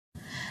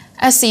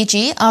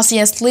SCG,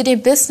 ASEAN's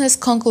leading business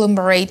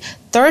conglomerate,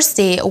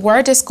 Thursday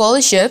awarded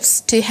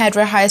scholarships to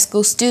 100 high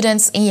school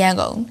students in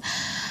Yangon.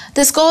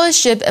 The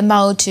scholarship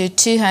amount to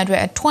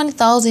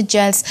 220,000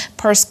 kyats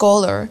per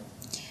scholar.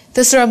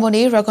 The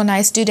ceremony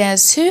recognized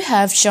students who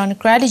have shown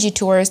gratitude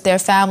towards their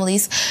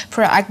families,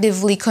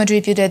 proactively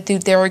contributed to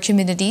their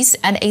communities,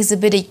 and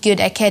exhibited good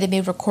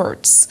academic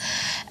records.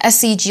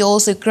 SCG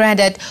also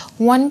granted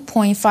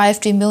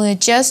 1.53 million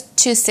kyats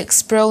to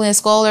 6 brilliant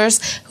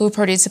scholars who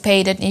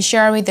participated in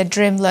sharing the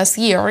dream last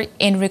year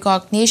in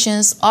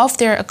recognition of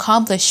their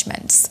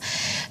accomplishments.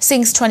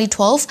 Since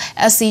 2012,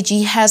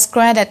 SCG has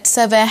granted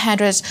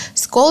 700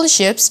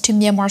 scholarships to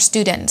Myanmar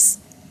students.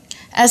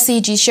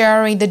 SCG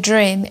Sharing the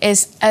Dream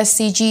is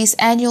SCG's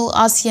annual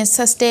ASEAN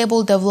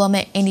Sustainable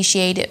Development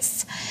Initiative.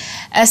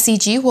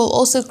 SCG will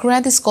also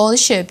grant the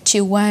scholarship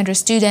to 100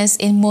 students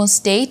in Mon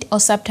State on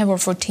September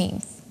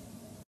 14th.